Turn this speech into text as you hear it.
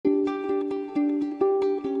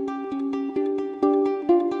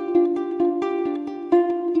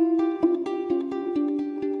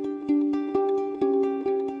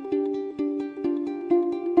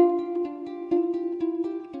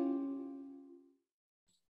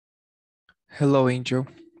Hello, Angel.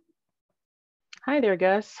 Hi there,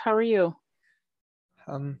 Gus. How are you?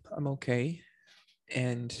 I'm okay,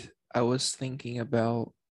 and I was thinking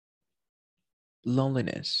about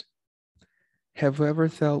loneliness. Have you ever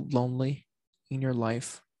felt lonely in your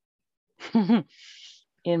life?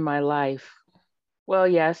 In my life. Well,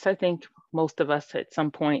 yes, I think most of us at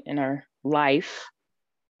some point in our life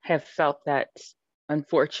have felt that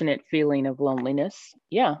unfortunate feeling of loneliness.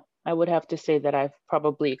 Yeah, I would have to say that I've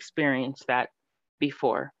probably experienced that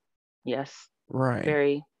before. Yes, Right.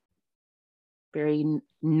 very, very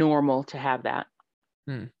normal to have that.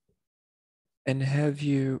 Hmm. And have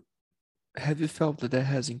you felt that that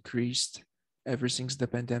has increased ever since the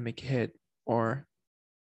pandemic hit? Or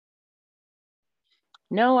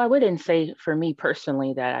No, I wouldn't say for me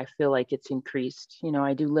personally that I feel like it's increased.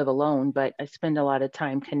 I do live alone, but I spend a lot of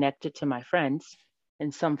time connected to my friends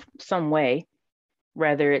in some way,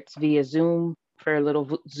 whether it's via Zoom for a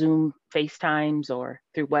little Zoom FaceTimes or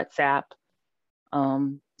through WhatsApp.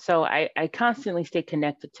 So I constantly stay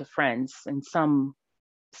connected to friends in some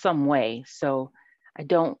way. So I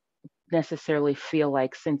don't necessarily feel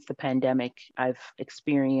like since the pandemic I've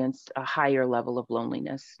experienced a higher level of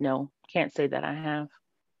loneliness. No, can't say that I have.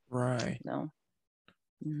 right. No.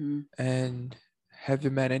 Hmm. And have you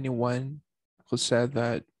met anyone who said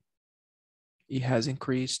that it has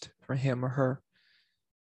increased for him or her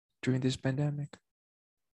during this pandemic?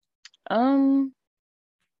 Um,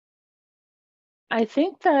 I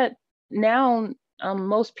think that now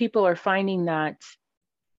most people are finding that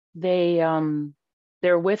they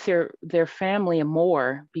they're with their family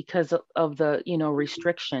more because of the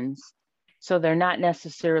restrictions, so they're not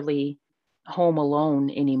necessarily home alone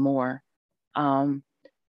anymore. um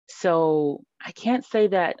so I can't say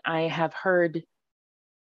that I have heard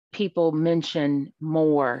people mention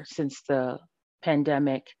more since the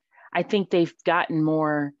pandemic. I think they've gotten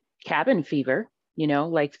more cabin fever,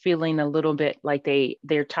 like feeling a little bit like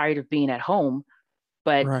they're tired of being at home.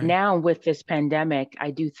 But Right. now with this pandemic,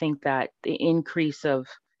 I do think that the increase of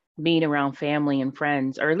being around family and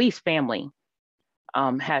friends, or at least family,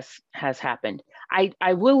 has happened.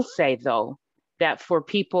 I will say though that for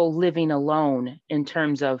people living alone, in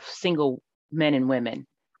terms of single men and women,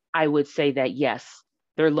 I would say that yes,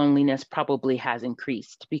 their loneliness probably has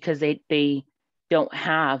increased because they don't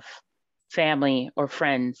have family or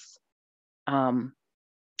friends um,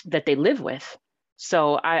 that they live with.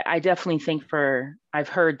 So I definitely think I've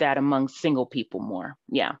heard that among single people more.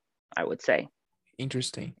 Yeah, I would say.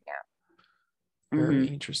 Interesting. Very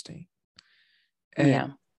Hmm. interesting. And Yeah.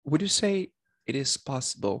 would you say it is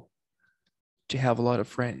possible to have a lot of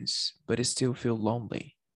friends, but still feel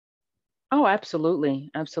lonely? Oh,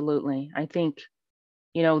 absolutely. Absolutely. I think,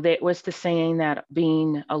 that was the saying that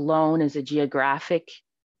being alone is a geographic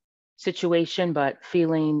situation, but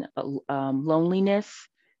feeling loneliness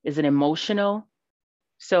is an emotional.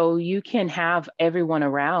 So you can have everyone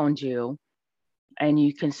around you and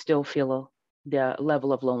you can still feel the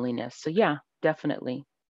level of loneliness. So, yeah, definitely.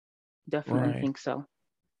 Definitely Right. think so.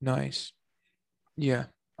 Nice. Yeah,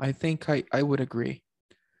 I think I would agree.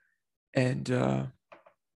 And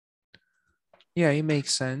yeah, it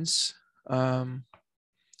makes sense. Um,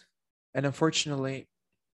 and unfortunately,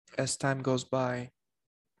 as time goes by,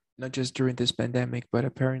 not just during this pandemic, but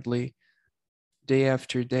apparently day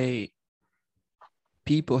after day,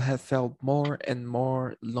 people have felt more and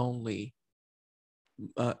more lonely.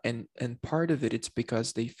 And part of it, it's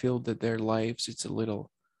because they feel that their lives it's a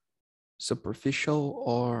little superficial,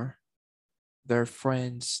 or their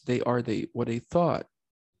friends they are they what they thought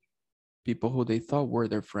people who they thought were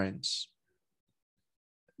their friends,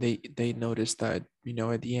 they notice that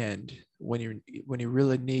at the end, when you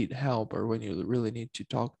really need help, or when you really need to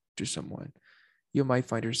talk to someone, you might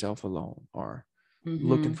find yourself alone, or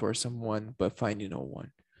looking Mhm. for someone but finding no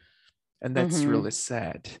one. And that's Mhm. really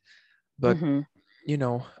sad. But Mhm. you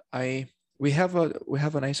know I we have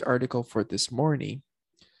a nice article for this morning,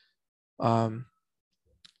 um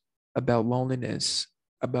about loneliness,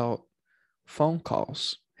 about phone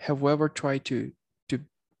calls. Have you ever tried to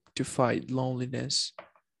to fight loneliness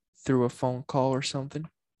through a phone call or something?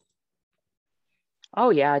 Oh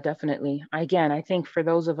yeah, definitely. Again, I think for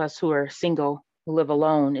those of us who are single, who live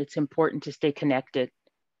alone, it's important to stay connected.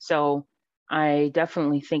 So I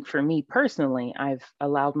definitely think for me personally, I've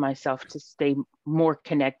allowed myself to stay more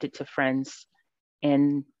connected to friends.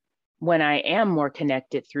 And when I am more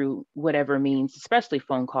connected through whatever means, especially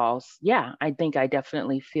phone calls, yeah, I think I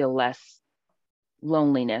definitely feel less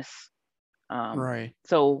loneliness. Right.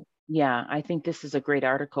 So yeah, I think this is a great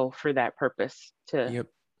article for that purpose Yep.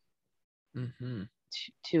 Mm-hmm.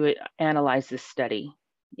 to analyze this study.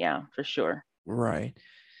 Yeah, for sure. Right.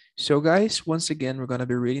 So guys, once again, we're going to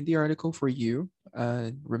be reading the article for you.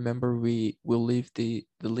 Remember, we will leave the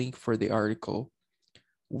link for the article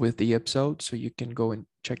with the episode so you can go and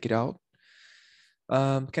check it out.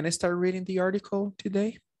 Can I start reading the article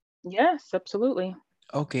today? Yes, absolutely.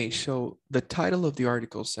 Okay, so the title of the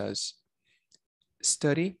article says,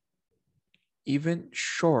 Study, even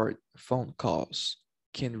short phone calls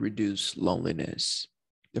can reduce loneliness.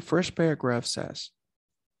 The first paragraph says,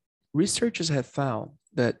 researchers have found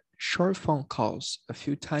that short phone calls a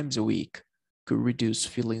few times a week could reduce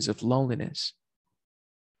feelings of loneliness.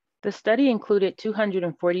 The study included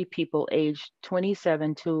 240 people aged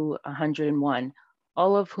 27 to 101,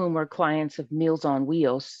 all of whom are clients of Meals on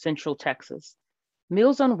Wheels, Central Texas.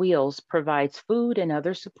 Meals on Wheels provides food and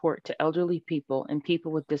other support to elderly people and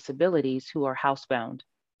people with disabilities who are housebound.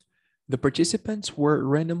 The participants were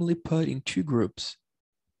randomly put in two groups,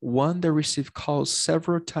 one that received calls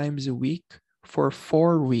several times a week for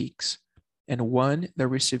 4 weeks, and one that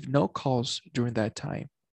received no calls during that time.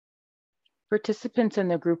 Participants in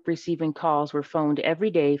the group receiving calls were phoned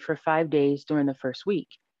every day for 5 days during the first week.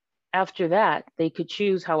 After that, they could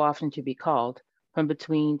choose how often to be called, from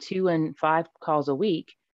between 2 and 5 calls a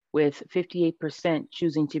week, with 58%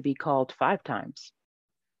 choosing to be called 5 times.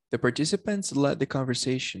 The participants led the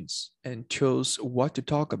conversations and chose what to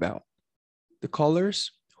talk about. The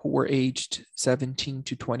callers, who were aged 17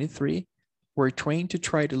 to 23, were trained to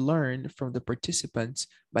try to learn from the participants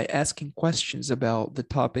by asking questions about the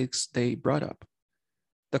topics they brought up.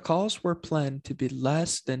 The calls were planned to be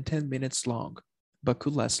less than 10 minutes long, but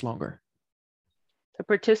could last longer. The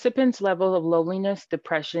participants' level of loneliness,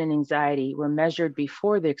 depression, and anxiety were measured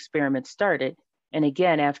before the experiment started and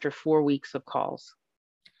again after 4 weeks of calls.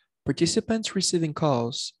 Participants receiving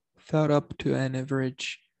calls felt up to an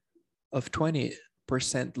average of 20%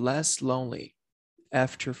 less lonely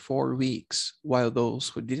after 4 weeks, while those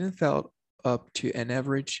who didn't felt up to an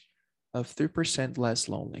average of 3% less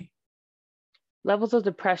lonely. Levels of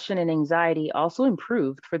depression and anxiety also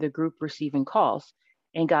improved for the group receiving calls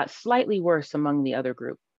and got slightly worse among the other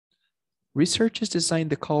group. Researchers designed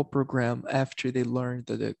the call program after they learned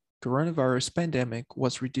that the coronavirus pandemic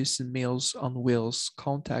was reducing Meals on Wheels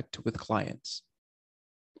contact with clients.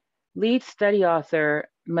 Lead study author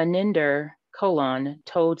Maninder Kolon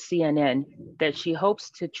told CNN that she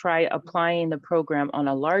hopes to try applying the program on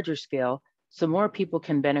a larger scale so more people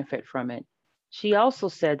can benefit from it. She also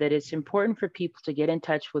said that it's important for people to get in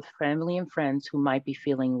touch with family and friends who might be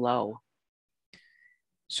feeling low.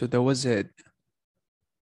 So that was it.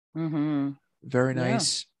 Mm-hmm. Yeah.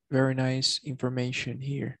 Very nice information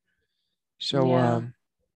here. So Yeah.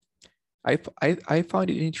 I found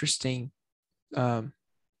it interesting. Um,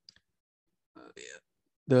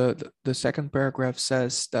 the second paragraph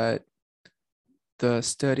says that the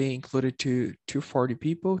study included 240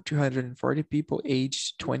 people, 240 people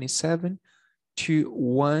aged 27 to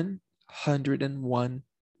 101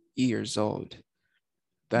 years old.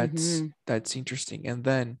 Mm-hmm. That's interesting. And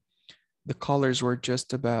then the colors were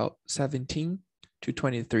just about 17 to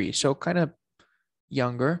 23, so kind of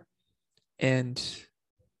younger. And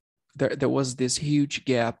there was this huge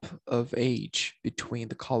gap of age between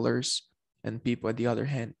the colors and people at the other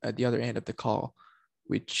end of the call,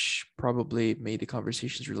 which probably made the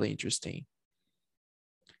conversations really interesting.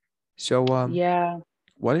 So Yeah.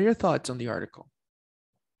 what are your thoughts on the article?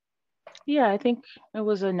 Yeah, I think it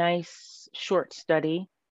was a nice short study.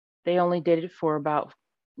 They only did it for about,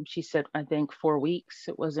 she said, I think 4 weeks.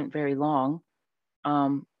 It wasn't very long.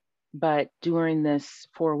 Um, but during this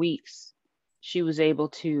 4 weeks, she was able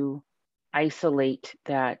to isolate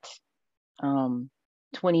that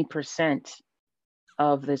 20%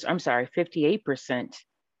 of this, I'm sorry, 58%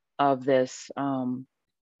 of this,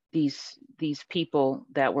 these people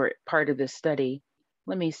that were part of this study.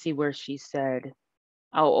 Let me see where she said,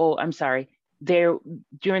 I'm sorry. There,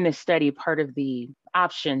 during this study, part of the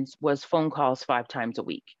options was phone calls 5 times a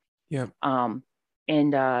week. Yeah. And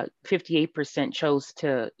 58% chose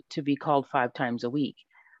to be called 5 times a week,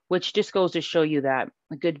 which just goes to show you that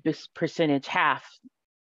a good percentage, half,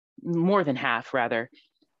 more than half rather,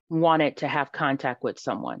 wanted to have contact with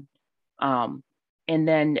someone. And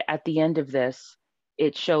then at the end of this,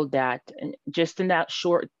 it showed that just in that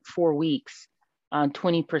short 4 weeks,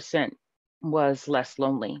 20% was less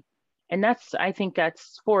lonely. And I think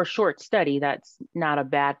that's for a short study, that's not a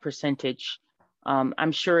bad percentage.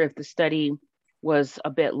 I'm sure if the study was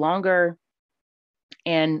a bit longer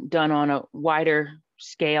and done on a wider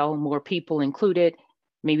scale, more people included,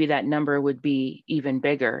 maybe that number would be even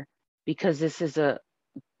bigger, because this is a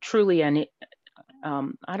truly an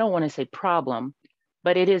I don't want to say problem,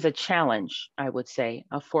 but it is a challenge, I would say,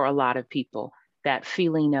 for a lot of people. that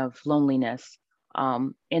feeling of loneliness.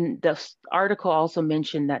 And the article also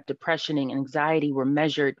mentioned that depression and anxiety were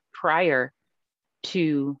measured prior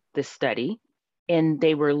to the study, and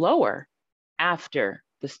they were lower after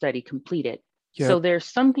the study completed. So Yep. there's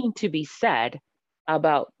something to be said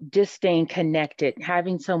about just staying connected,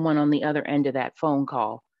 having someone on the other end of that phone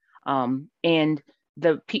call. And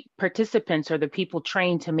the participants or the people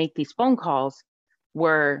trained to make these phone calls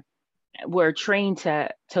were trained to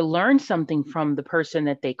learn something from the person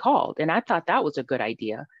that they called. And I thought that was a good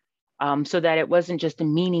idea, so that it wasn't just a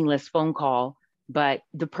meaningless phone call, but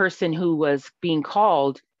the person who was being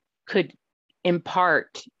called could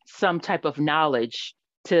impart some type of knowledge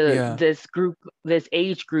to Yeah. this group, this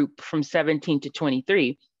age group from 17 to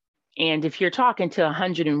 23. And if you're talking to a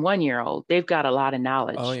 101-year-old, they've got a lot of Oh,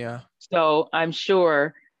 knowledge. yeah. So I'm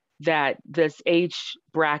sure that this age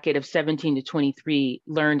bracket of 17 to 23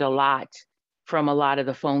 learned a lot from a lot of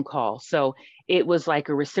the phone calls. So it was like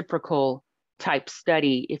a reciprocal type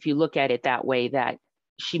study, if you look at it that way, that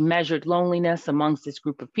she measured loneliness amongst this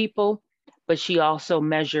group of people, but she also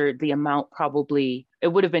measured the amount. Probably it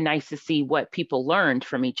would have been nice to see what people learned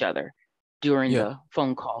from each other during Yeah. the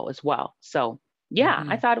phone call as well. So yeah, I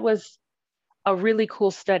Mm-hmm. thought it was a really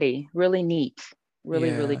cool study, really neat,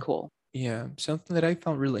 really, really Yeah. cool. Yeah. Something that I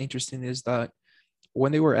found really interesting is that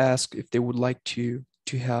when they were asked if they would like to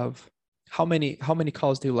have how many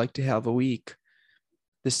calls they would like to have a week,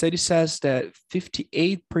 the study says that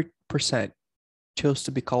 58% chose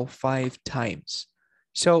to be called 5 times.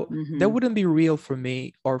 So that Hmm. wouldn't be real for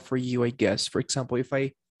me or for you, I guess. For example,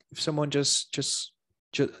 if someone just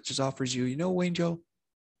offers you, Angel,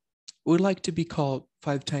 would like to be called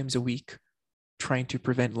 5 times a week, trying to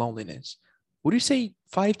prevent loneliness. Would you say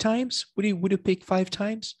 5 times? Would you pick 5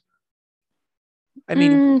 times? I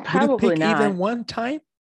mean, would you Probably pick not. even one time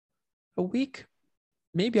a week?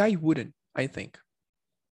 Maybe I wouldn't, I think.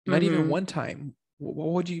 Not even Hmm. one time.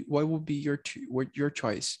 What would be your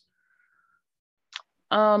choice?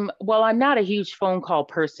 Well, I'm not a huge phone call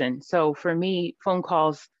person. So for me, phone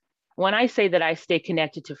calls, when I say that I stay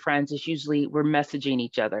connected to friends, it's usually we're messaging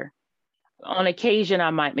each other. On occasion, I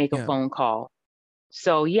might make a Yeah, phone call.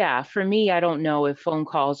 So yeah, for me, I don't know if phone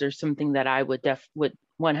calls are something that I would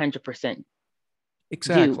 100% do.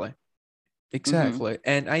 exactly. Hmm. Exactly.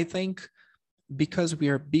 And I think because we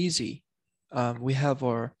are busy, we have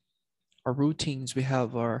our routines, we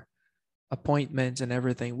have our appointments and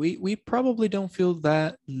everything. We probably don't feel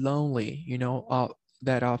that lonely,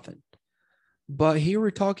 that often. But here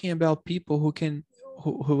we're talking about people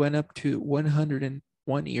who went up to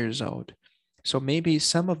 101 years old. So maybe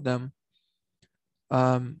some of them,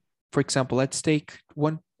 um, for example, let's take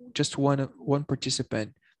one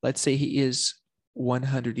participant. Let's say he is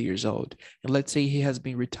 100 years old, and let's say he has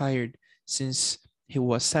been retired since he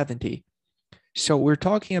was 70. So we're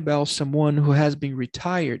talking about someone who has been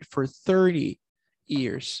retired for 30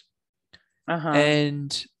 years. Uh-huh.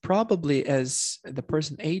 And probably as the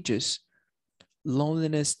person ages,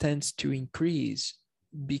 loneliness tends to increase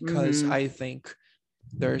because Hmm. I think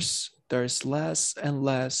there's less and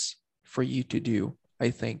less for you to do, I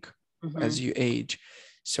think, Hmm. as you age.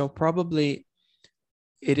 So probably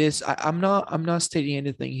it is. I'm not stating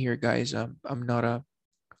anything here, guys. I'm not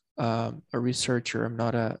a researcher. I'm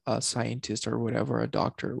not a scientist or whatever, a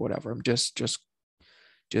doctor or whatever. I'm just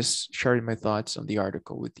sharing my thoughts on the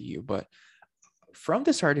article with you. But from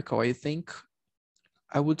this article, I think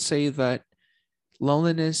I would say that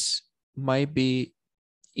loneliness might be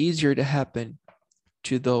easier to happen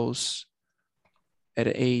to those at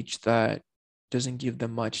an age that doesn't give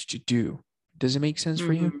them much to do. Does it make sense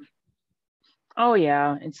for you? Hmm. Oh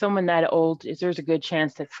yeah, and someone that old, there's a good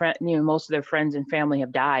chance that most of their friends and family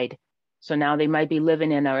have died. So now they might be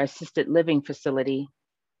living in an assisted living facility,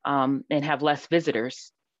 and have less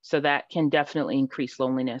visitors. So that can definitely increase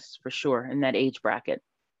loneliness for sure in that age bracket.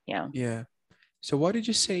 Yeah. Yeah. So what did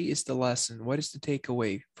you say is the lesson? What is the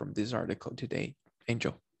takeaway from this article today,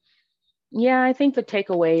 Angel? Yeah, I think the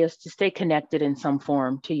takeaway is to stay connected in some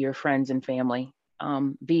form to your friends and family,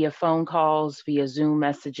 via phone calls, via Zoom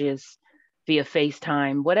messages, via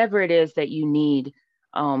FaceTime, whatever it is that you need,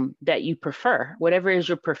 that you prefer, whatever is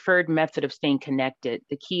your preferred method of staying connected.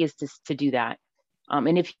 The key is to do that.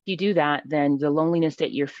 And if you do that, then the loneliness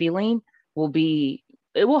that you're feeling will be,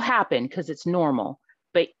 it will happen because it's normal,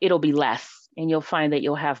 but it'll be less. And you'll find that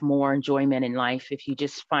you'll have more enjoyment in life if you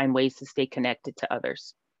just find ways to stay connected to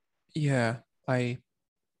others. Yeah, I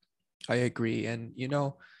I agree. And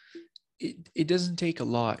it doesn't take a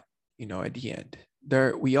lot, at the end.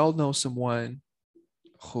 There we all know someone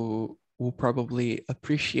who will probably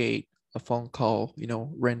appreciate a phone call,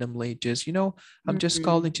 randomly. Just, I'm just Hmm.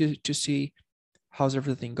 calling to see how's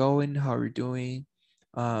everything going? How are you doing?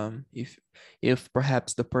 If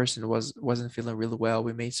perhaps the person wasn't feeling really well,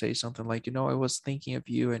 we may say something like, I was thinking of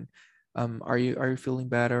you, and are you feeling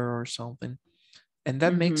better or something? And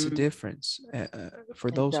that makes a Mm-hmm. difference for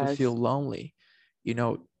It those who feel does. lonely. You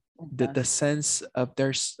know, It the does. sense of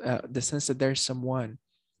the sense that there's someone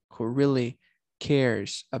who really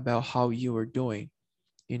cares about how you are doing.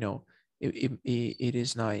 You know, it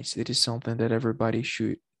is nice. It is something that everybody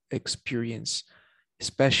should experience,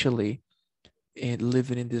 especially in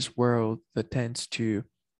living in this world that tends to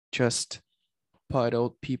just put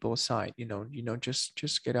old people aside.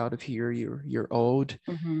 Just get out of here. You're old.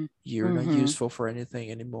 Mm-hmm. You're not Mm-hmm. useful for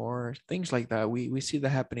anything anymore. Things like that. We see that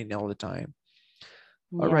happening all the time.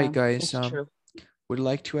 All right, Yeah, guys. it's true. Would you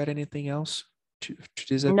like to add anything else to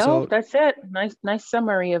this No, episode? that's it. Nice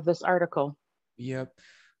summary of this article. Yep.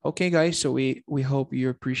 Okay, guys. So we hope you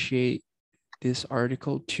appreciate this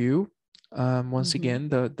article too. Once Mm-hmm. again,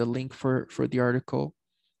 the link for the article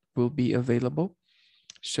will be available.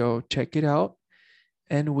 So check it out,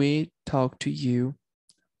 and we talk to you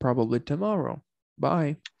probably tomorrow.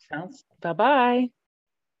 Bye. Sounds. Bye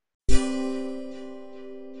bye.